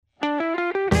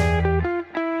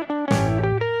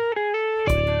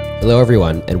Hello,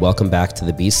 everyone, and welcome back to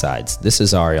the B-Sides. This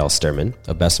is Ariel Sturman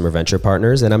of Bessemer Venture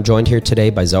Partners, and I'm joined here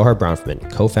today by Zohar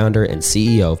Bronfman, co-founder and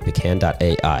CEO of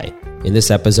Pecan.ai. In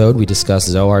this episode, we discuss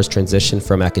Zohar's transition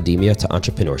from academia to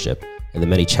entrepreneurship and the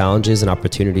many challenges and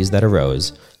opportunities that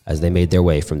arose as they made their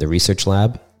way from the research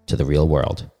lab to the real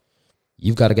world.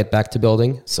 You've got to get back to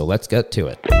building, so let's get to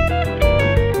it.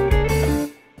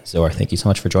 Zohar, thank you so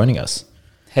much for joining us.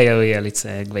 Hey, Ariel, it's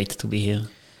great to be here.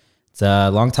 It's a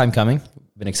long time coming.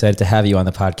 Been excited to have you on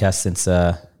the podcast since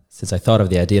I thought of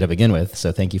the idea to begin with.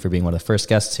 So thank you for being one of the first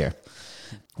guests here.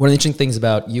 One of the interesting things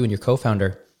about you and your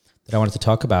co-founder that I wanted to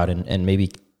talk about and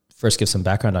maybe first give some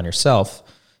background on yourself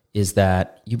is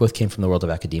that you both came from the world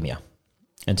of academia.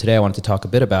 And today I wanted to talk a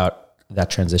bit about that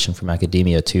transition from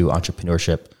academia to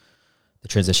entrepreneurship, the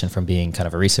transition from being kind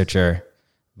of a researcher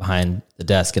behind the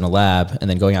desk in a lab and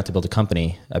then going out to build a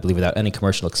company, I believe, without any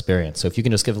commercial experience. So if you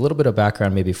can just give a little bit of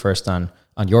background, maybe first on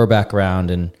your background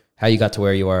and how you got to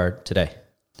where you are today.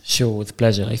 Sure, with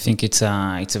pleasure. I think it's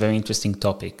a very interesting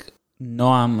topic.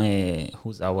 Noam,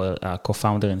 who's our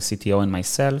co-founder and CTO, and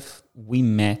myself, we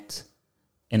met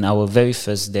in our very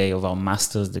first day of our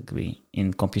master's degree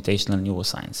in computational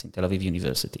neuroscience in Tel Aviv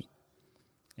University.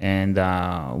 And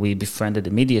we befriended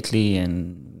immediately,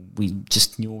 and we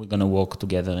just knew we were going to work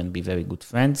together and be very good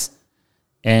friends.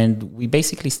 And we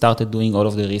basically started doing all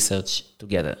of the research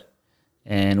together.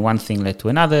 And one thing led to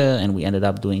another, and we ended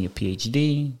up doing a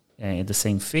PhD in the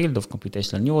same field of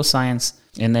computational neuroscience.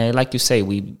 And like you say,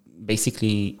 we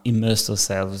basically immersed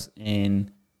ourselves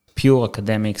in pure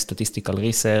academic statistical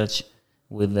research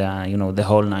with the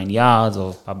whole 9 yards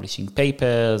of publishing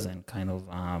papers and kind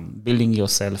of building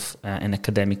yourself an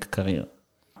academic career.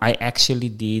 I actually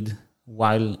did,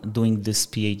 while doing this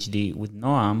PhD with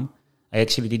Noam, I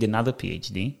actually did another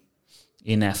PhD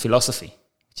in philosophy,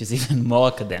 which is even more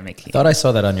academic. I thought I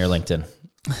saw that on your LinkedIn.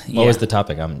 What was the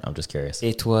topic? I'm just curious.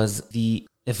 It was the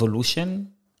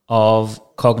evolution of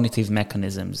cognitive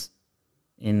mechanisms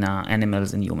in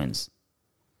animals and humans.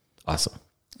 Awesome.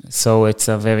 So it's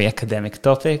a very academic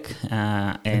topic.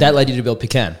 And that led you to build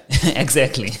Pecan.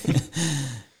 Exactly.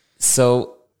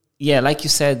 So, yeah, like you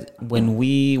said, when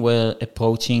we were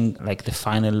approaching like the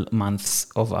final months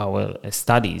of our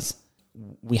studies,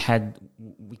 we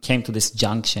came to this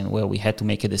junction where we had to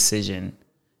make a decision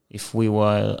if we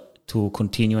were to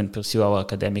continue and pursue our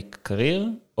academic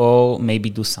career or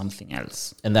maybe do something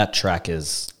else. And that track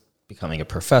is becoming a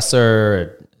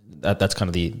professor. That's kind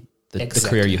of the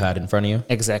career you had in front of you?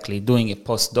 Exactly. Doing a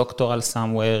postdoctoral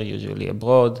somewhere, usually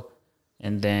abroad,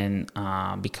 and then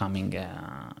becoming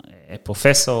a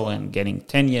professor and getting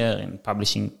tenure and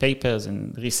publishing papers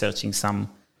and researching some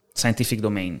scientific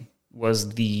domain was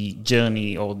the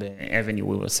journey or the avenue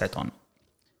we were set on.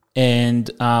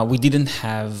 And we didn't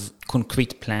have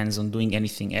concrete plans on doing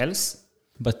anything else,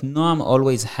 but Noam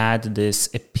always had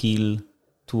this appeal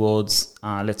towards,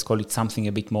 let's call it something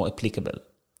a bit more applicable.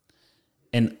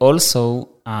 And also,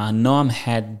 Noam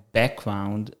had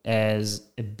background as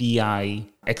a BI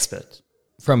expert.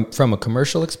 From a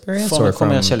commercial experience? From a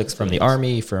commercial experience. From the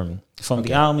army? From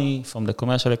the army, from the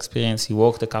commercial experience. He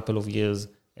worked a couple of years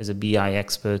as a BI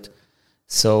expert.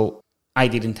 So I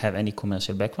didn't have any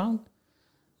commercial background.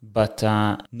 But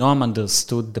Noam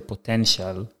understood the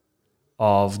potential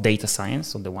of data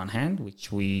science on the one hand,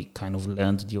 which we kind of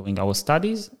learned during our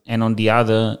studies. And on the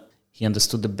other, he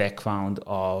understood the background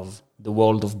of the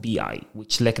world of BI,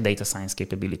 which lacked data science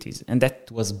capabilities. And that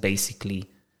was basically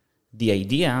the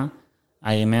idea.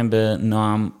 I remember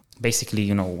Noam,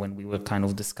 basically, when we were kind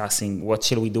of discussing what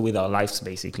shall we do with our lives,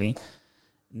 basically,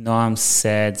 Noam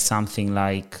said something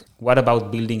like, what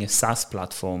about building a SaaS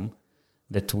platform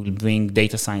that will bring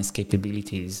data science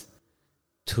capabilities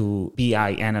to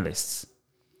BI analysts?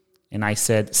 And I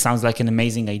said, sounds like an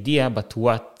amazing idea, but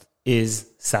what is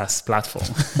SaaS platform?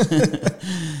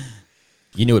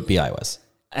 You knew what BI was?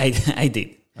 I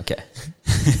did. Okay.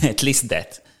 At least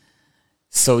that.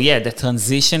 So yeah, the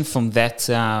transition from that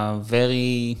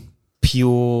very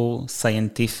pure,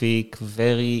 scientific,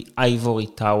 very ivory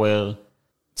tower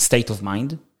state of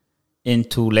mind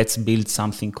into let's build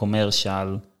something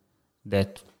commercial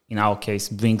that, in our case,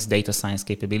 brings data science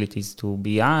capabilities to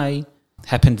BI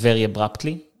happened very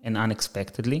abruptly and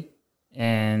unexpectedly.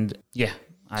 And yeah,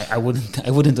 I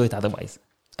wouldn't do it otherwise.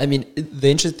 I mean,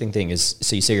 the interesting thing is,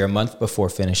 so you say you're a month before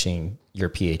finishing your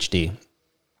PhD,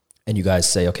 and you guys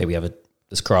say, okay, we have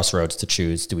this crossroads to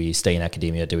choose. Do we stay in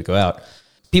academia? Do we go out?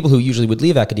 People who usually would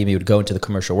leave academia would go into the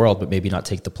commercial world, but maybe not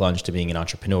take the plunge to being an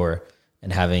entrepreneur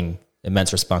and having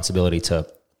immense responsibility to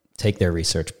take their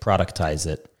research, productize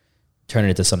it, turn it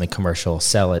into something commercial,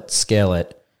 sell it, scale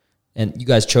it. And you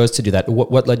guys chose to do that.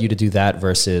 What led you to do that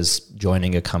versus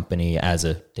joining a company as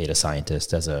a data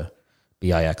scientist, as a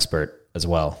BI expert as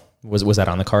well? Was that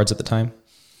on the cards at the time?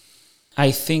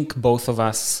 I think both of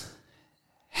us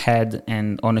had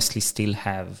and honestly still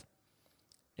have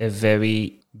a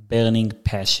very burning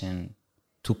passion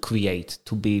to create,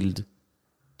 to build,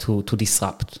 to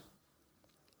disrupt.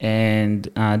 And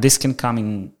this can come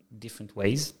in different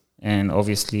ways. And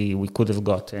obviously we could have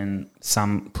gotten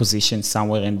some position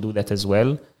somewhere and do that as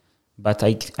well. But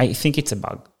I think it's a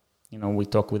bug. We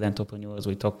talk with entrepreneurs,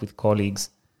 we talk with colleagues.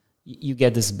 You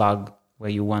get this bug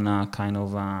where you want to kind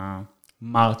of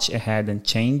march ahead and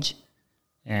change.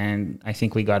 And I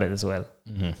think we got it as well.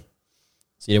 Mm-hmm.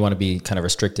 So you didn't want to be kind of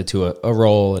restricted to a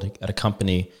role at a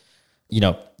company.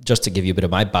 Just to give you a bit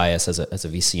of my bias as a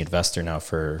VC investor now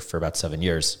for about 7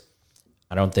 years,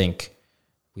 I don't think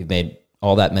we've made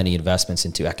all that many investments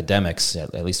into academics,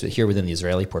 at least here within the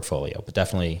Israeli portfolio, but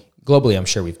definitely globally, I'm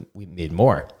sure we've made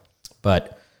more.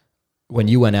 But when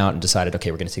you went out and decided,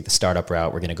 okay, we're going to take the startup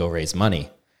route, we're going to go raise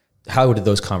money, how did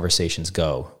those conversations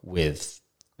go with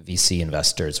VC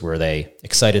investors? Were they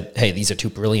excited, hey, these are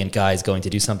two brilliant guys going to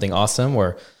do something awesome?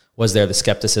 Or was there the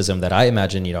skepticism that I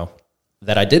imagine,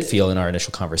 that I did feel in our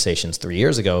initial conversations 3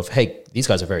 years ago of, hey, these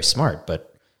guys are very smart,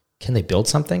 but can they build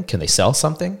something? Can they sell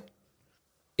something?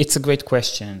 It's a great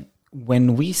question.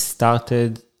 When we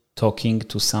started talking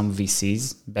to some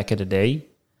VCs back in the day,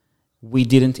 we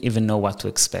didn't even know what to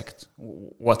expect.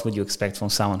 What would you expect from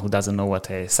someone who doesn't know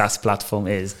what a SaaS platform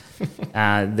is?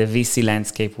 The VC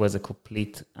landscape was a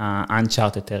complete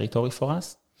uncharted territory for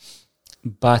us.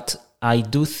 But I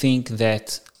do think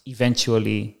that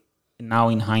eventually, now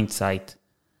in hindsight,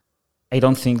 I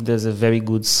don't think there's a very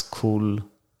good school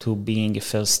to being a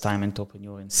first-time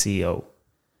entrepreneur and CEO.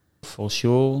 For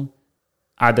sure,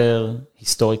 other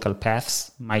historical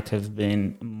paths might have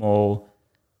been more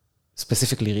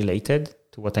specifically related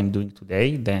to what I'm doing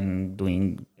today than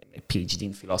doing a PhD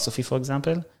in philosophy, for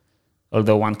example.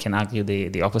 Although one can argue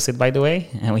the opposite, by the way,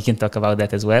 and we can talk about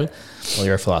that as well. Well,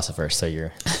 you're a philosopher, so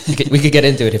we could get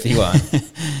into it if you want.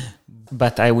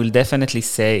 But I will definitely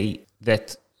say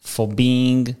that for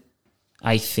being,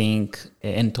 I think,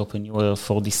 an entrepreneur,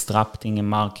 for disrupting a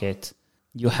market,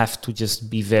 you have to just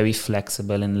be very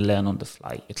flexible and learn on the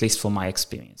fly, at least from my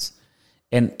experience.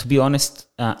 And to be honest,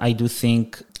 I do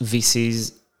think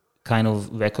VCs kind of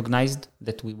recognized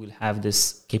that we will have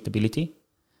this capability.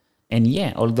 And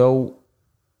yeah, although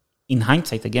in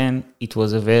hindsight, again, it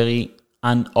was a very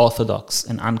unorthodox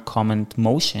and uncommon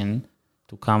motion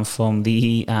to come from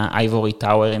the ivory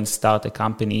tower and start a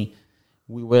company,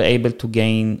 we were able to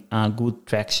gain good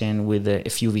traction with a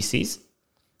few VCs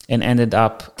and ended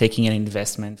up taking an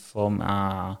investment from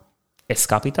S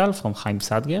Capital, from Chaim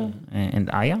Sadger and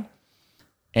Aya.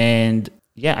 And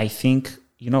yeah, I think,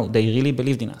 they really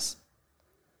believed in us.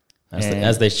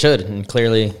 As they should. And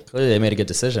clearly they made a good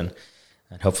decision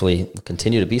and hopefully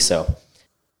continue to be so.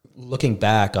 Looking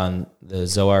back on the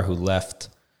Zohar who left,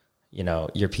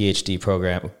 your PhD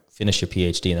program, finished your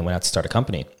PhD and then went out to start a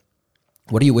company,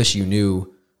 what do you wish you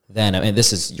knew then? I mean,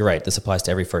 you're right, this applies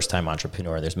to every first-time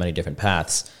entrepreneur. There's many different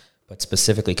paths, but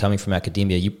specifically coming from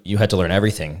academia, you had to learn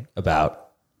everything about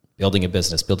building a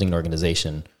business, building an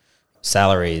organization,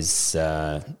 salaries,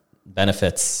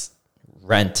 benefits,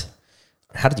 rent.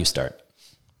 How did you start?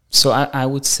 So I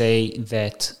would say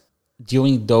that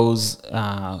during those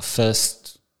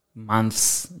first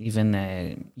months, even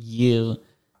a year,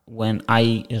 when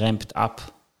I ramped up,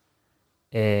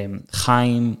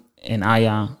 Chaim and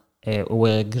Aya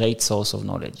were a great source of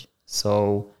knowledge.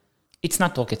 So it's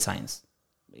not rocket science.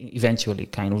 Eventually,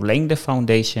 kind of laying the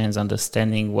foundations,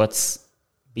 understanding what's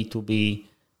B2B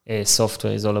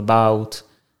software is all about,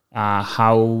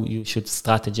 how you should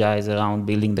strategize around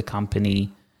building the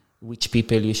company, which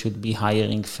people you should be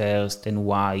hiring first and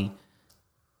why.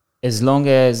 As long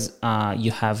as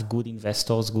you have good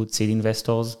investors, good seed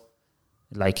investors,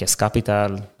 like S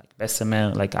Capital, like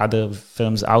Bessemer, like other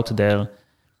firms out there,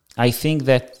 I think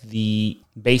that the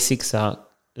basics are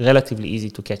relatively easy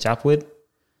to catch up with.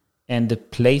 And the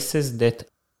places that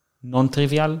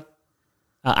non-trivial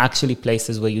are actually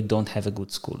places where you don't have a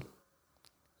good school.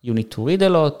 You need to read a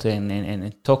lot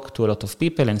and talk to a lot of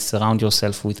people and surround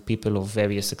yourself with people of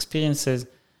various experiences.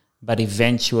 But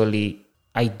eventually,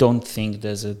 I don't think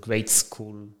there's a great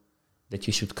school that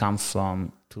you should come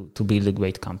from to build a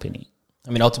great company.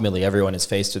 I mean, ultimately, everyone is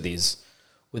faced with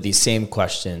these same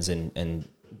questions and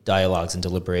dialogues and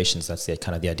deliberations. That's the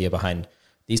kind of the idea behind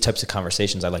these types of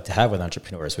conversations I like to have with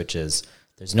entrepreneurs, which is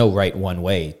there's no right one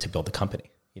way to build a company.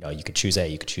 You could choose A,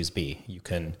 you could choose B. You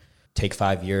can take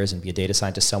 5 years and be a data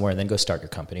scientist somewhere and then go start your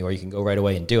company, or you can go right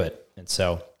away and do it. And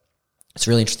so it's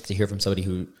really interesting to hear from somebody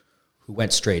who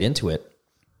went straight into it.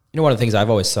 One of the things I've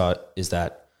always thought is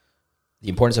that the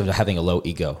importance of having a low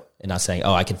ego and not saying,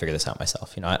 oh, I can figure this out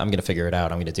myself. I'm going to figure it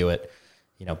out. I'm going to do it.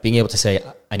 Being able to say,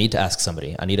 I need to ask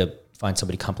somebody. I need to find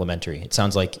somebody complementary. It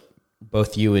sounds like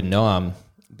both you and Noam,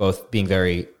 both being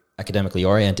very academically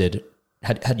oriented,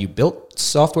 had you built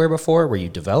software before? Were you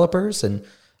developers? And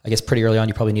I guess pretty early on,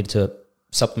 you probably needed to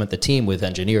supplement the team with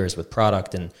engineers, with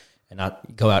product, and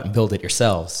not go out and build it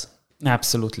yourselves.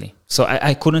 Absolutely. So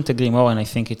I couldn't agree more, and I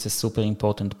think it's a super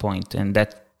important point, and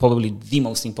that's probably the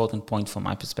most important point from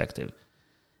my perspective.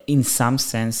 In some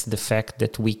sense, the fact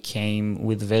that we came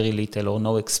with very little or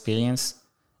no experience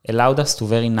allowed us to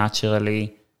very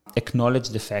naturally acknowledge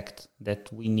the fact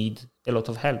that we need a lot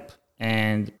of help.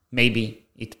 And maybe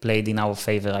it played in our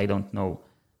favor, I don't know.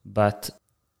 But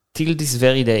till this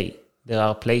very day, there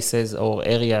are places or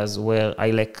areas where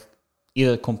I lack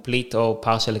either complete or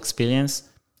partial experience,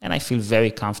 and I feel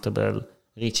very comfortable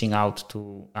reaching out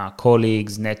to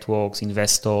colleagues, networks,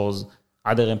 investors,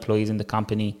 other employees in the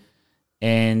company.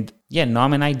 And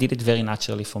Noam and I did it very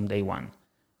naturally from day one.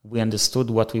 We understood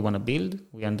what we want to build.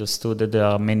 We understood that there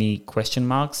are many question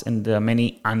marks and there are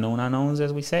many unknown unknowns,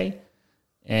 as we say.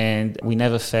 And we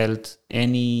never felt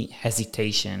any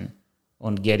hesitation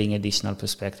on getting additional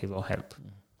perspective or help.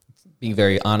 Being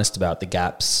very honest about the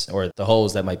gaps or the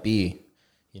holes that might be,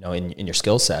 in your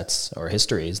skill sets or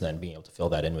histories, then being able to fill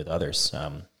that in with others.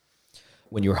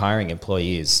 When you were hiring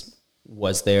employees,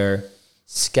 was there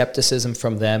skepticism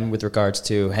from them with regards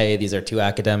to, hey, these are two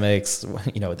academics,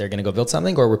 they're going to go build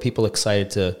something? Or were people excited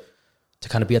to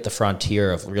kind of be at the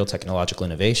frontier of real technological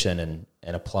innovation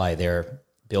and apply their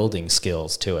building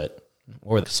skills to it?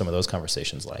 What were some of those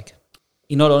conversations like?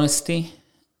 In all honesty,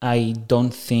 I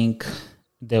don't think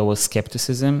there was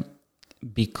skepticism,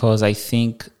 because I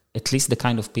think at least the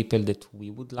kind of people that we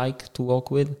would like to work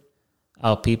with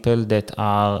are people that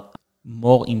are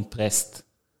more impressed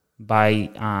by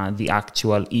the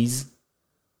actual ease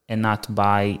and not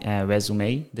by a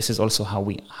resume. This is also how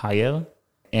we hire.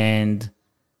 And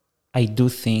I do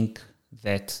think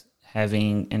that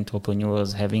having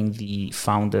entrepreneurs, having the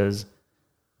founders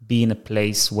be in a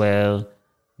place where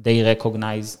they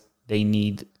recognize they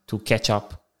need to catch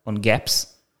up on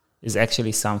gaps is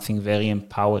actually something very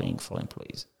empowering for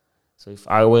employees. So if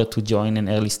I were to join an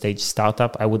early stage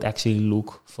startup, I would actually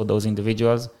look for those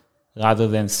individuals rather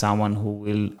than someone who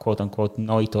will, quote unquote,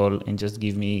 know it all and just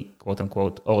give me, quote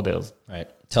unquote, orders. Right.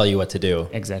 Tell you what to do.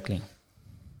 Exactly.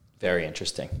 Very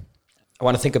interesting. I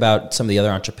want to think about some of the other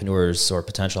entrepreneurs or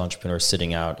potential entrepreneurs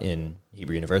sitting out in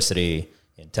Hebrew University,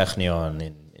 in Technion,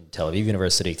 in Tel Aviv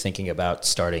University, thinking about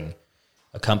starting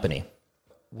a company.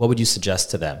 What would you suggest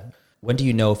to them? When do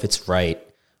you know if it's right?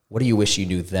 What do you wish you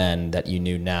knew then that you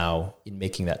knew now in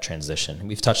making that transition?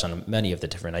 We've touched on many of the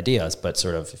different ideas, but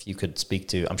sort of if you could speak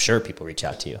to, I'm sure people reach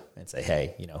out to you and say,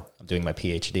 hey, I'm doing my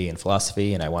PhD in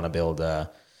philosophy and I want to build an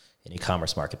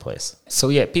e-commerce marketplace. So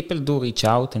people do reach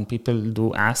out and people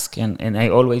do ask, and I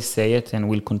always say it and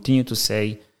will continue to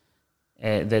say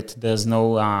that there's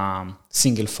no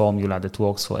single formula that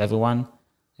works for everyone,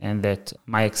 and that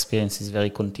my experience is very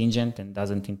contingent and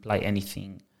doesn't imply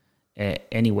anything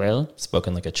anywhere.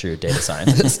 Spoken like a true data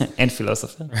scientist. And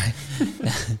philosopher.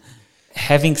 Right.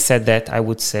 Having said that, I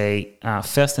would say,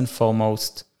 first and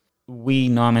foremost,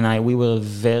 Noam and I, we were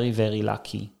very, very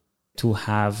lucky to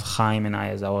have Chaim and I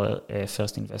as our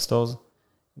first investors.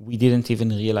 We didn't even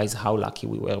realize how lucky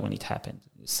we were when it happened.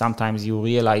 Sometimes you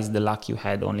realize the luck you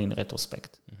had only in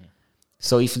retrospect. Mm-hmm.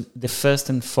 So if the first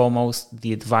and foremost,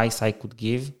 the advice I could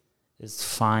give is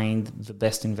find the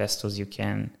best investors you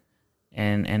can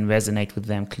and resonate with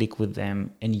them, click with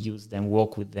them, and use them,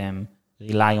 work with them,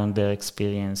 rely on their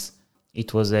experience.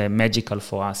 It was magical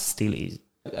for us, still is.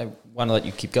 I want to let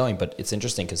you keep going, but it's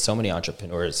interesting because so many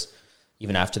entrepreneurs,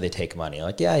 even after they take money,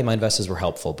 like, yeah, my investors were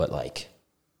helpful, but like,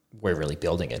 we're really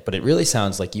building it. But it really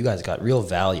sounds like you guys got real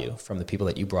value from the people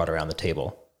that you brought around the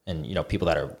table and, people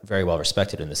that are very well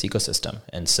respected in this ecosystem.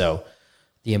 And so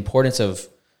the importance of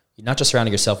not just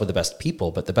surrounding yourself with the best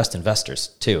people, but the best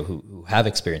investors too, who have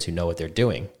experience, who know what they're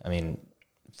doing. I mean,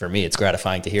 for me, it's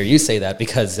gratifying to hear you say that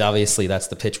because obviously that's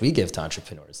the pitch we give to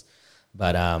entrepreneurs.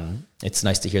 But it's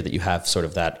nice to hear that you have sort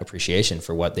of that appreciation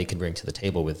for what they can bring to the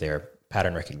table with their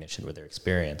pattern recognition, with their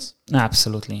experience.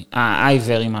 Absolutely. I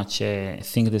very much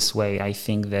think this way. I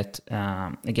think that,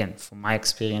 again, from my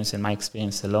experience and my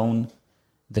experience alone,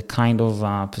 the kind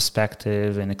of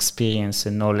perspective and experience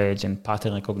and knowledge and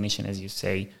pattern recognition, as you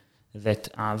say,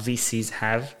 that VCs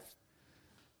have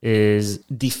is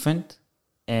different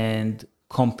and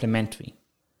complementary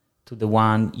to the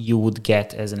one you would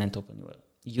get as an entrepreneur.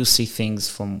 you see things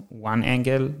from one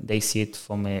angle, they see it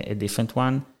from a different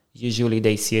one. Usually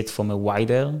they see it from a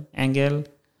wider angle,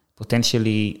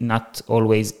 potentially not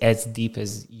always as deep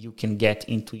as you can get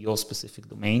into your specific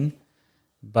domain.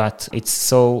 But it's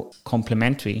so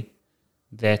complementary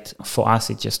that for us,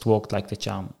 it just worked like the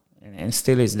charm. And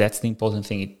still is, that's the important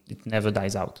thing. It never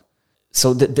dies out.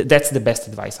 So that's the best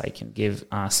advice I can give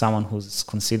someone who's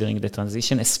considering the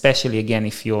transition, especially, again,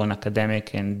 if you're an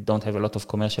academic and don't have a lot of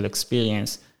commercial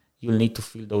experience, you'll need to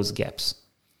fill those gaps.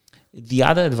 The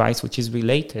other advice, which is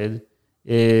related,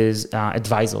 is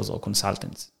advisors or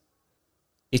consultants.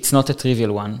 It's not a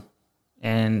trivial one,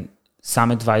 and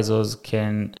some advisors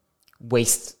can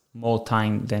waste more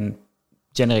time than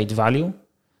generate value.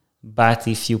 But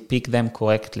if you pick them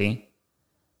correctly,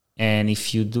 and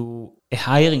if you do a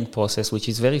hiring process, which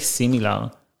is very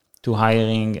similar to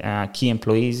hiring key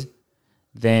employees,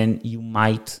 then you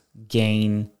might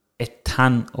gain a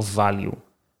ton of value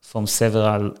from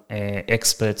several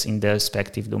experts in their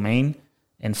respective domain.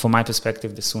 And from my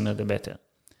perspective, the sooner the better.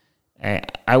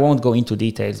 I won't go into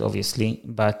details, obviously,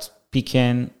 but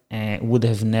Pecan would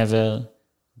have never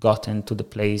gotten to the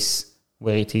place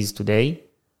where it is today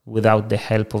without the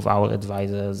help of our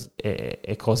advisors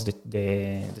across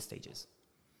the stages.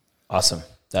 Awesome.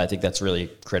 I think that's really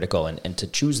critical, and to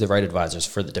choose the right advisors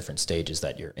for the different stages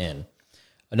that you're in.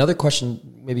 Another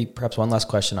question, maybe perhaps one last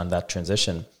question on that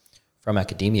transition from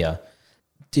academia.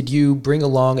 Did you bring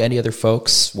along any other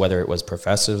folks, whether it was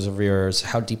professors of yours?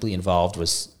 How deeply involved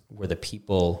were the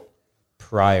people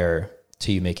prior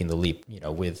to you making the leap?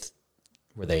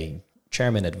 Were they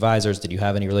chairman, advisors? Did you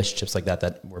have any relationships like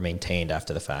that were maintained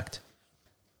after the fact?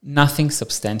 Nothing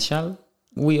substantial.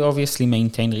 We obviously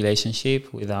maintain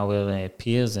relationship with our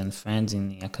peers and friends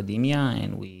in academia,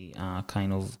 and we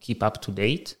kind of keep up to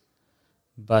date.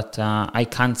 But I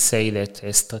can't say that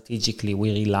strategically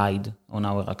we relied on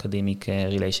our academic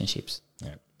relationships.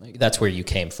 Yeah. That's where you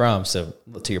came from. So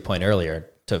to your point earlier,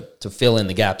 to fill in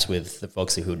the gaps with the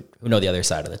folks who know the other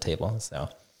side of the table. So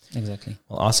exactly.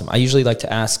 Well, awesome. I usually like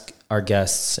to ask our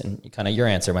guests, and kind of your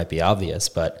answer might be obvious,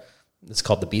 but it's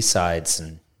called the B-sides,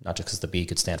 and not just because the B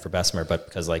could stand for Bessemer, but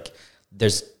because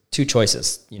there's two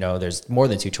choices. There's more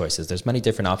than two choices. There's many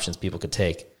different options people could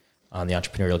take on the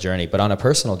entrepreneurial journey, but on a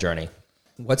personal journey,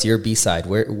 what's your B-side?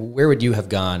 Where would you have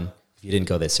gone if you didn't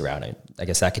go this route? I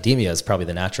guess academia is probably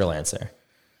the natural answer.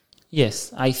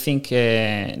 Yes, I think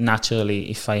naturally,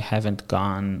 if I haven't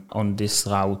gone on this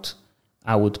route,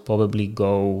 I would probably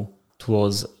go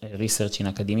towards research in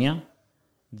academia.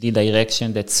 The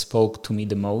direction that spoke to me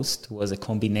the most was a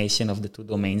combination of the two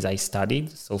domains I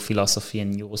studied, so philosophy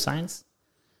and neuroscience.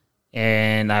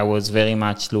 And I was very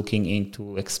much looking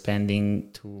into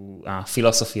expanding to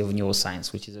philosophy of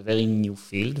neuroscience, which is a very new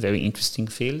field, very interesting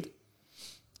field,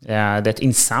 that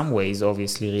in some ways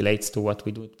obviously relates to what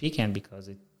we do at Pecan, because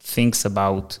it thinks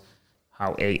about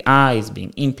how AI is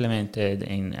being implemented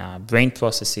in brain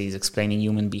processes, explaining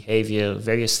human behavior,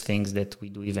 various things that we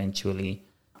do eventually,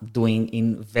 doing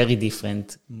in very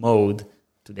different mode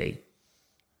today.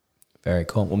 Very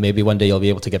cool. Well, maybe one day you'll be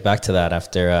able to get back to that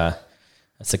after a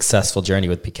successful journey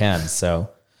with Pecan. So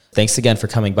thanks again for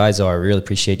coming by, Zohar. I really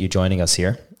appreciate you joining us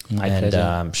here. My pleasure.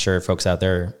 I'm sure folks out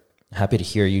there are happy to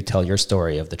hear you tell your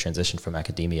story of the transition from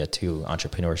academia to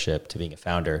entrepreneurship, to being a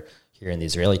founder here in the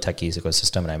Israeli tech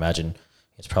ecosystem. And I imagine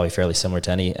it's probably fairly similar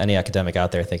to any academic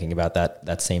out there thinking about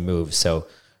that same move. So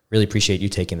really appreciate you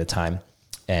taking the time,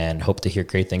 and hope to hear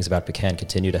great things about Pecan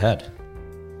continued ahead.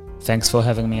 Thanks for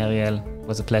having me, Ariel. It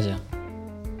was a pleasure.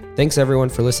 Thanks everyone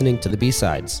for listening to The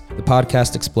B-Sides, the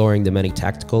podcast exploring the many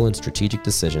tactical and strategic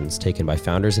decisions taken by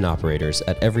founders and operators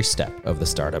at every step of the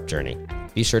startup journey.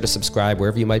 Be sure to subscribe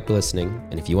wherever you might be listening,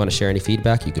 and if you want to share any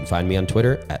feedback, you can find me on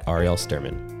Twitter at Ariel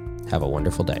Sturman. Have a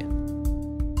wonderful day.